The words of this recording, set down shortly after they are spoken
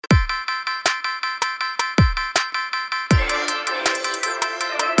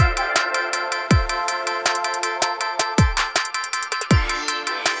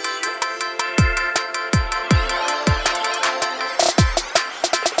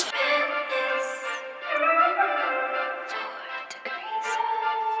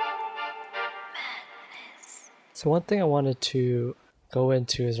So one thing I wanted to go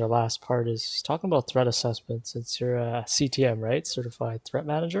into as our last part is talking about threat assessment since you're a CTM, right? Certified Threat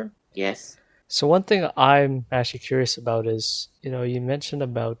Manager. Yes. So one thing I'm actually curious about is, you mentioned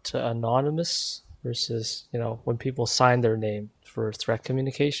about anonymous versus, when people sign their name for threat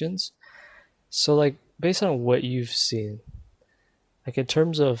communications. So like based on what you've seen, like in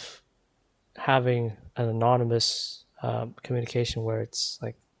terms of having an anonymous communication where it's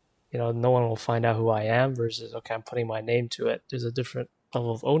like, no one will find out who I am versus, okay, I'm putting my name to it. There's a different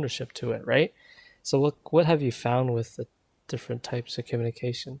level of ownership to it, right? So what have you found with the different types of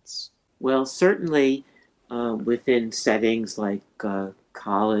communications? Well, certainly within settings like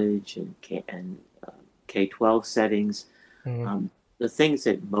college and K-12 settings, Mm, um, the things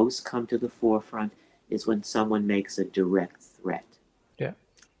that most come to the forefront is when someone makes a direct threat. yeah.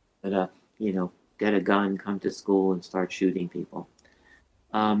 But, you know, get a gun, come to school, and start shooting people.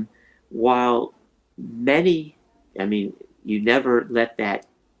 Um, while many, I mean, you never let that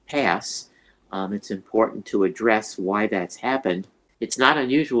pass. It's important to address why that's happened. It's not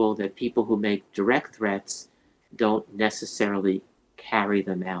unusual that people who make direct threats don't necessarily carry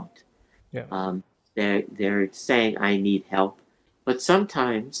them out. Yeah. Um, they're saying I need help, but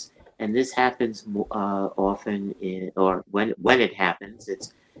sometimes, and this happens often or when it happens,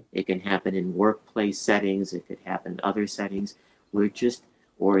 it can happen in workplace settings, it could happen in other settings, where just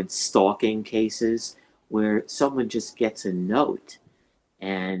or in stalking cases where someone just gets a note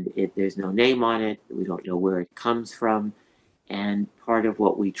and there's no name on it, we don't know where it comes from, and part of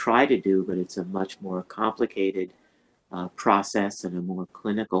what we try to do, but it's a much more complicated process and a more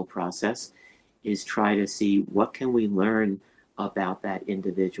clinical process, is try to see what can we learn about that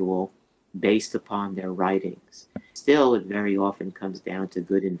individual based upon their writings. Still, it very often comes down to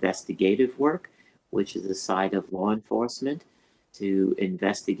good investigative work, which is a side of law enforcement to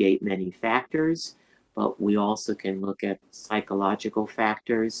investigate many factors, but we also can look at psychological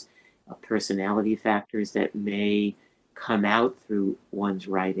factors, personality factors that may come out through one's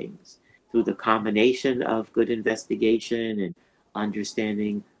writings. Through the combination of good investigation and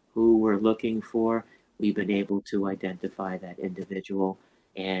understanding who we're looking for, we've been able to identify that individual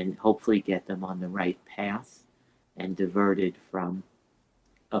and hopefully get them on the right path and diverted from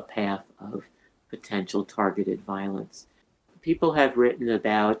a path of potential targeted violence. People have written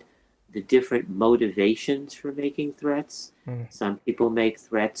about the different motivations for making threats. Mm, Some people make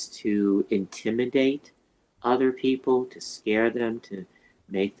threats to intimidate other people, to scare them, to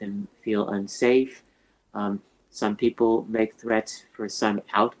make them feel unsafe. Um, some people make threats for some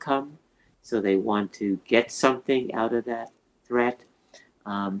outcome, so they want to get something out of that threat.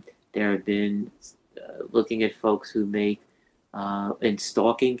 Um, there have been looking at folks who make in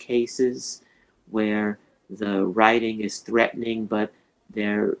stalking cases where the writing is threatening, but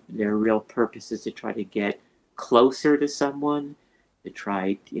their real purpose is to try to get closer to someone, to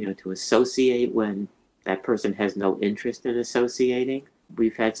try to associate when that person has no interest in associating.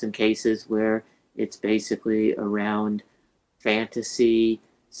 We've had some cases where it's basically around fantasy,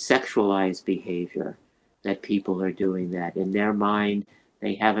 sexualized behavior that people are doing that. In their mind,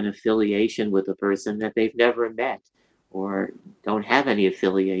 they have an affiliation with a person that they've never met or don't have any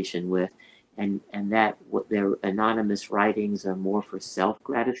affiliation with. And that what their anonymous writings are more for self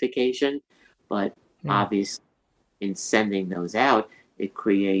gratification, but mm. obviously in sending those out, it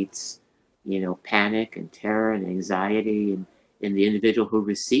creates, panic and terror and anxiety in the individual who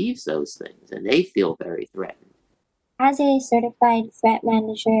receives those things, and they feel very threatened. As a certified threat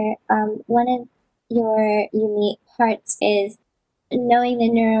manager, one of your unique parts is knowing the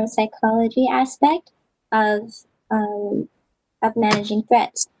neuropsychology aspect of um, of managing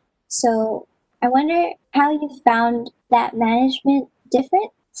threats. So I wonder how you found that management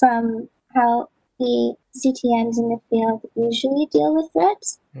different from how the CTMs in the field usually deal with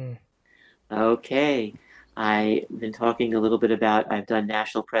threats. Mm. Okay, I've been talking a little bit about, I've done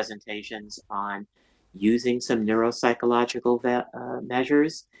national presentations on using some neuropsychological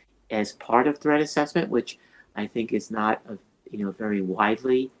measures as part of threat assessment, which I think is not a very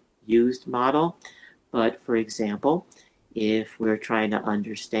widely used model. But for example, if we're trying to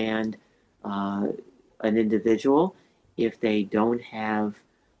understand uh, an individual, if they don't have,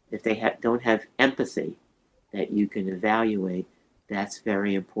 if they don't have empathy that you can evaluate, that's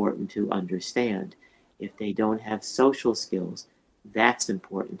very important to understand. If they don't have social skills, that's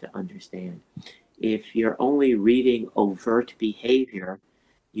important to understand. If you're only reading overt behavior,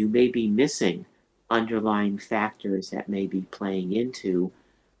 you may be missing underlying factors that may be playing into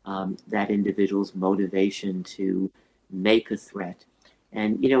that individual's motivation to make a threat.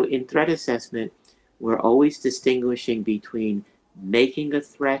 And, in threat assessment, we're always distinguishing between making a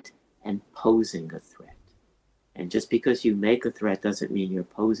threat and posing a threat. And just because you make a threat doesn't mean you're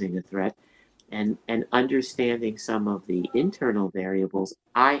posing a threat. And understanding some of the internal variables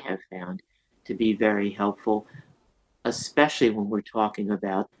I have found to be very helpful, especially when we're talking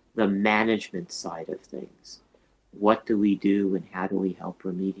about the management side of things. What do we do and how do we help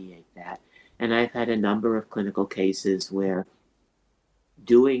remediate that? And I've had a number of clinical cases where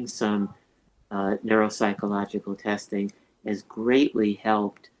doing some neuropsychological testing has greatly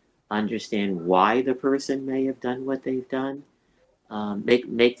helped understand why the person may have done what they've done,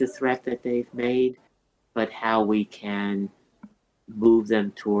 make the threat that they've made, but how we can move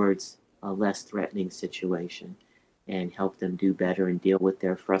them towards a less threatening situation and help them do better and deal with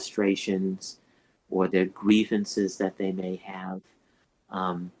their frustrations or their grievances that they may have,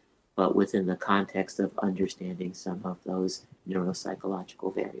 um, but within the context of understanding some of those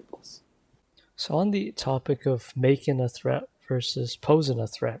neuropsychological variables. So on the topic of making a threat versus posing a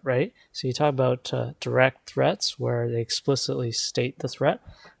threat, right? So you talk about direct threats where they explicitly state the threat,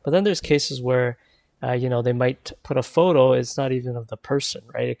 but then there's cases where they might put a photo. It's not even of the person,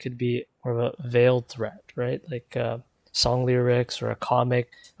 right? It could be more of a veiled threat, right? Like song lyrics or a comic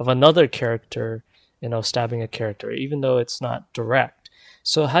of another character, stabbing a character, even though it's not direct.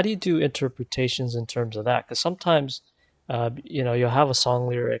 So how do you do interpretations in terms of that? Because sometimes, you'll have a song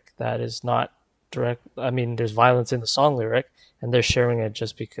lyric that is not direct. I mean, there's violence in the song lyric, and they're sharing it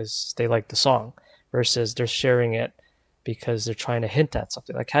just because they like the song, versus they're sharing it because they're trying to hint at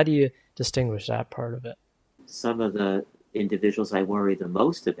something. Like, how do you distinguish that part of it? Some of the individuals I worry the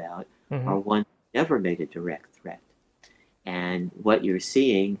most about Mm-hmm. are ones who never made a direct threat. And what you're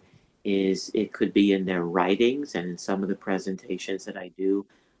seeing is it could be in their writings, and in some of the presentations that I do,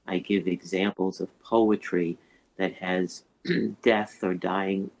 I give examples of poetry that has death or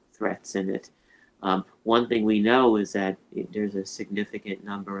dying threats in it. One thing we know is that there's a significant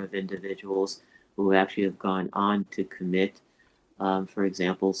number of individuals who actually have gone on to commit, for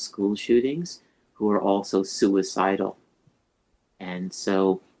example, school shootings, who are also suicidal. And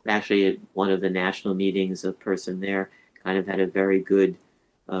so, actually, at one of the national meetings, a person there kind of had a very good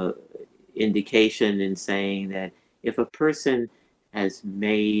uh, indication in saying that if a person has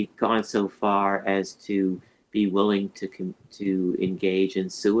gone so far as to be willing to engage in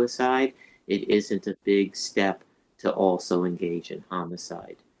suicide, it isn't a big step to also engage in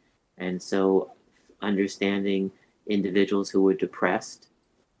homicide. And so, understanding individuals who are depressed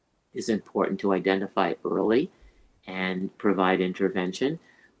is important to identify early and provide intervention.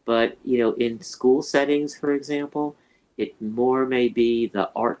 But in school settings, for example, it more may be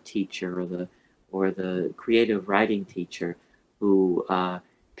the art teacher or the creative writing teacher who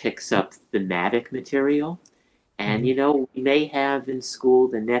picks up thematic material. And Mm-hmm. we may have in school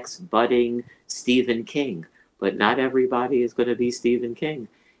the next budding Stephen King, but not everybody is going to be Stephen King.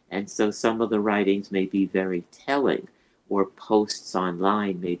 And so some of the writings may be very telling, or posts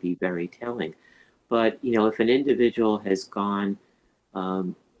online may be very telling. But if an individual has gone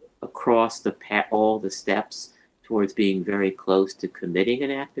um, across all the steps towards being very close to committing an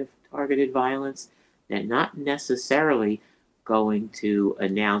act of targeted violence, they're not necessarily going to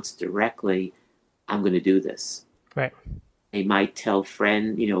announce directly, "I'm going to do this." Right. They might tell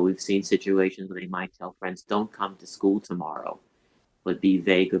friends. We've seen situations where they might tell friends, "Don't come to school tomorrow," but be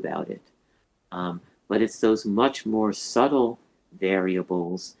vague about it. Um, but it's those much more subtle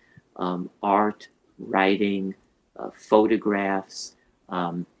variables, art, writing, photographs,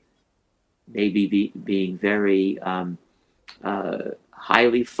 um, maybe being very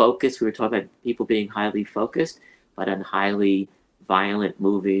highly focused. We were talking about people being highly focused, but on highly violent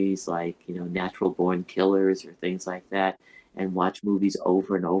movies like, Natural Born Killers or things like that, and watch movies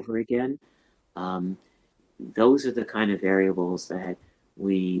over and over again. Um, those are the kind of variables that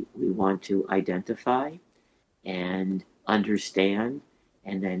we want to identify and understand,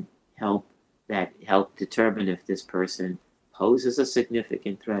 and then help determine if this person poses a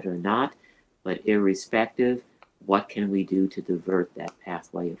significant threat or not. But irrespective, what can we do to divert that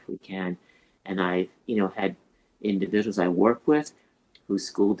pathway if we can? And I've had individuals I work with whose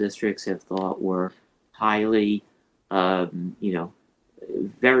school districts have thought were highly, you know,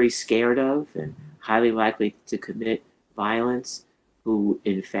 very scared of and highly likely to commit violence, who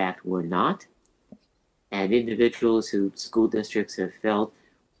in fact were not, and individuals who school districts have felt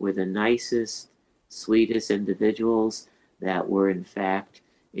were the nicest, sweetest individuals that were in fact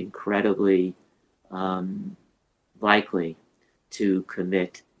incredibly um, likely to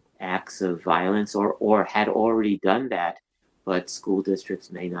commit acts of violence, or had already done that, but school districts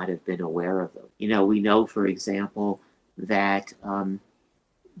may not have been aware of them. We know, for example, that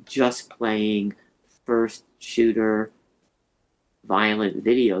just playing first shooter violent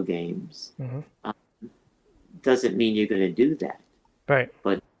video games Mm-hmm. uh, doesn't mean you're going to do that. Right.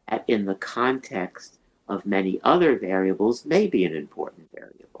 But in the context of many other variables may be an important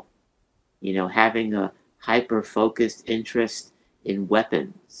variable. Having a hyper-focused interest in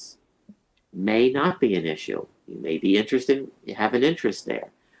weapons may not be an issue. You may be interested, you have an interest there,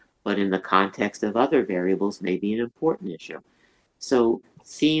 but in the context of other variables may be an important issue. So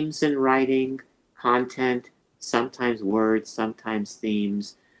themes in writing, content, sometimes words, sometimes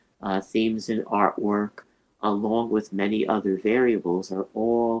themes, themes in artwork, along with many other variables, are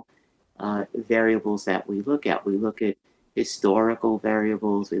all variables that we look at. We look at historical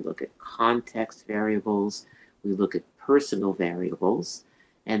variables, we look at context variables, we look at personal variables,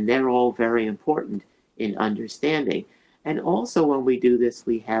 and they're all very important in understanding. And also, when we do this,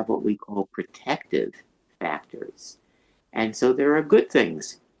 we have what we call protective factors. And so there are good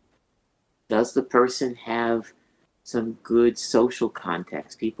things. Does the person have some good social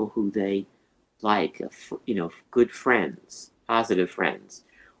context, people who they like, good friends, positive friends,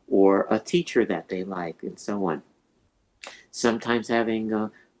 or a teacher that they like, and so on. Sometimes having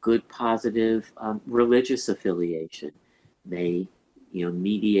a good, positive religious affiliation may,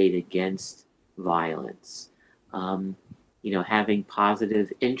 mediate against violence. Having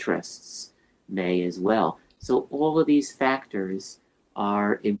positive interests may as well. So all of these factors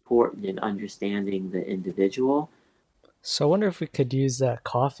are important in understanding the individual. So I wonder if we could use that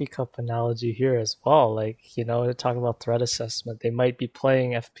coffee cup analogy here as well. Like, to talk about threat assessment, they might be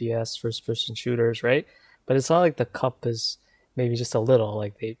playing FPS, first person shooters, right? But it's not like the cup is maybe just a little,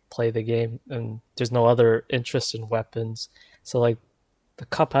 like they play the game and there's no other interest in weapons. So like the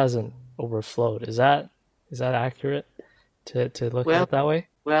cup hasn't overflowed. Is that accurate to look at Well, it that way?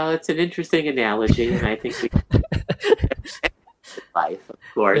 well, it's an interesting analogy, and I think we life, of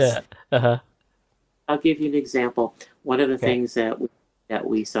course. Yeah. Uh-huh. I'll give you an example. One of the Okay. things that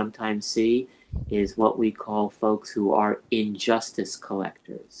we sometimes see is what we call folks who are injustice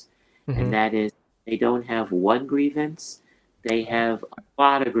collectors. Mm-hmm. And that is, they don't have one grievance, they have a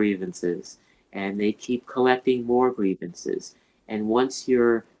lot of grievances, and they keep collecting more grievances. And once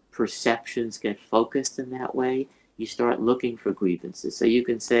your perceptions get focused in that way, you start looking for grievances. So you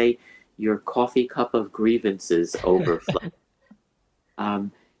can say your coffee cup of grievances overflow.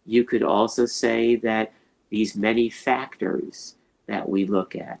 You could also say that these many factors that we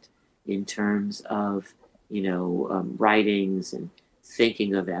look at in terms of, writings and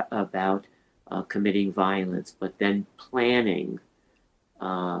thinking about committing violence, but then planning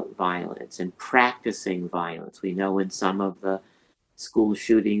violence and practicing violence. We know in some of the school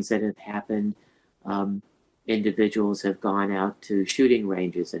shootings that have happened, individuals have gone out to shooting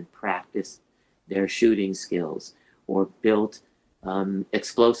ranges and practiced their shooting skills, or built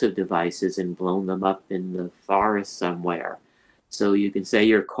explosive devices and blown them up in the forest somewhere. So you can say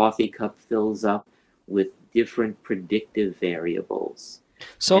your coffee cup fills up with different predictive variables.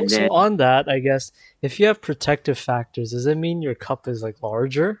 So And then, so on that, I guess if you have protective factors, does it mean your cup is like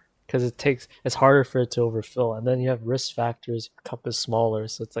larger? Because it's harder for it to overfill. And then you have risk factors, your cup is smaller,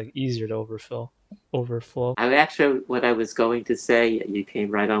 so it's like easier to overflow. what I was going to say, you came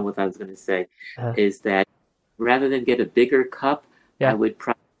right on what I was going to say, Uh, is that rather than get a bigger cup, I yeah. would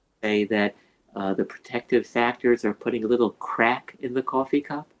probably say that the protective factors are putting a little crack in the coffee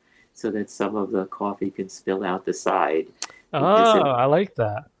cup so that some of the coffee can spill out the side, because Oh, I like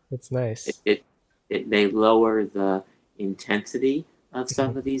that. That's it, nice. it, it may lower the intensity of Mhm.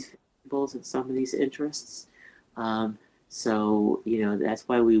 some of these variables and some of these interests. Um, so, that's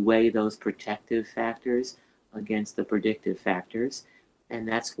why we weigh those protective factors against the predictive factors. And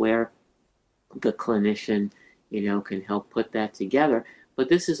that's where the clinician, can help put that together. But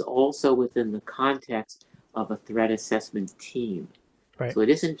this is also within the context of a threat assessment team. Right. So it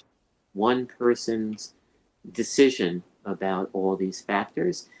isn't one person's decision about all these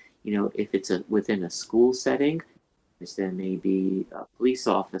factors. If it's within a school setting, there may be a police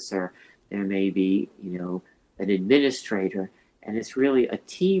officer, there may be, an administrator, and it's really a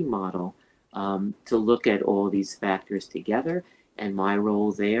team model to look at all these factors together. And my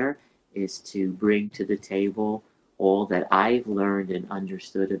role there is to bring to the table all that I've learned and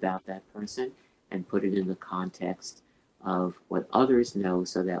understood about that person and put it in the context of what others know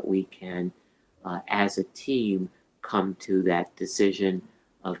so that we can, as a team, come to that decision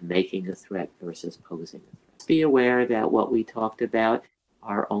of making a threat versus posing a threat. Be aware that what we talked about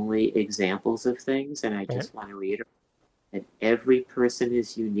are only examples of things, and I Right. just want to reiterate that every person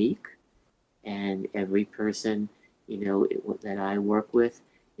is unique, and every person, that I work with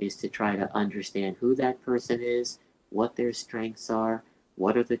is to try to understand who that person is, what their strengths are,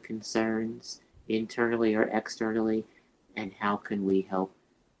 what are the concerns internally or externally, and how can we help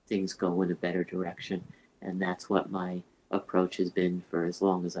things go in a better direction. And that's what my approach has been for as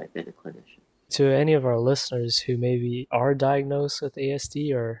long as I've been a clinician. To any of our listeners who maybe are diagnosed with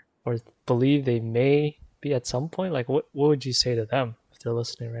ASD or believe they may be at some point, like what would you say to them if they're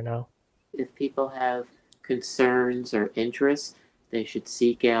listening right now? If people have concerns or interests, they should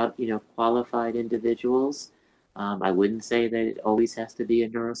seek out, qualified individuals. I wouldn't say that it always has to be a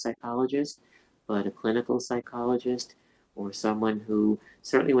neuropsychologist, but a clinical psychologist or someone who,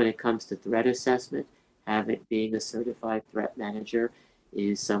 certainly when it comes to threat assessment, being a certified threat manager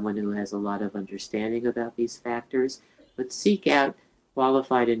is someone who has a lot of understanding about these factors. But seek out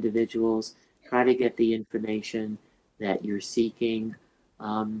qualified individuals, try to get the information that you're seeking.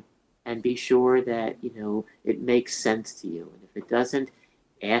 And be sure that it makes sense to you. And if it doesn't,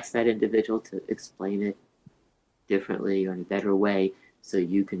 ask that individual to explain it differently or in a better way so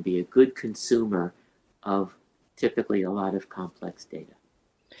you can be a good consumer of typically a lot of complex data.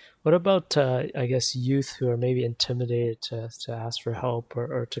 What about, I guess, youth who are maybe intimidated to ask for help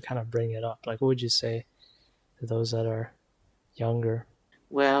or to kind of bring it up? Like, what would you say to those that are younger?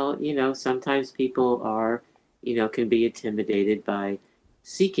 Well, sometimes people can be intimidated by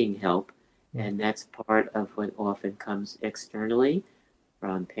seeking help, and that's part of what often comes externally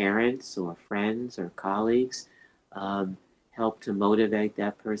from parents or friends or colleagues. Help to motivate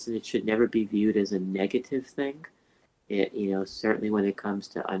that person. It should never be viewed as a negative thing. Certainly when it comes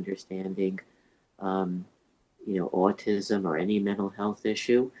to understanding, autism or any mental health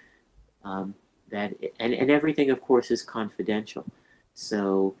issue, and everything, of course, is confidential.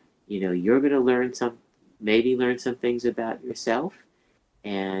 So, you're going to maybe learn some things about yourself,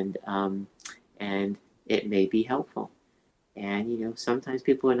 and it may be helpful. And, sometimes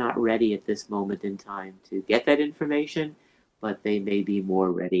people are not ready at this moment in time to get that information, but they may be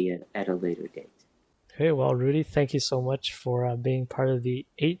more ready at a later date. Okay, well, Rudy, thank you so much for being part of the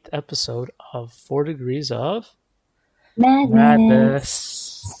 8th episode of 4 Degrees of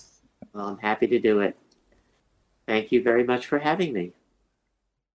Madness. Well, I'm happy to do it. Thank you very much for having me.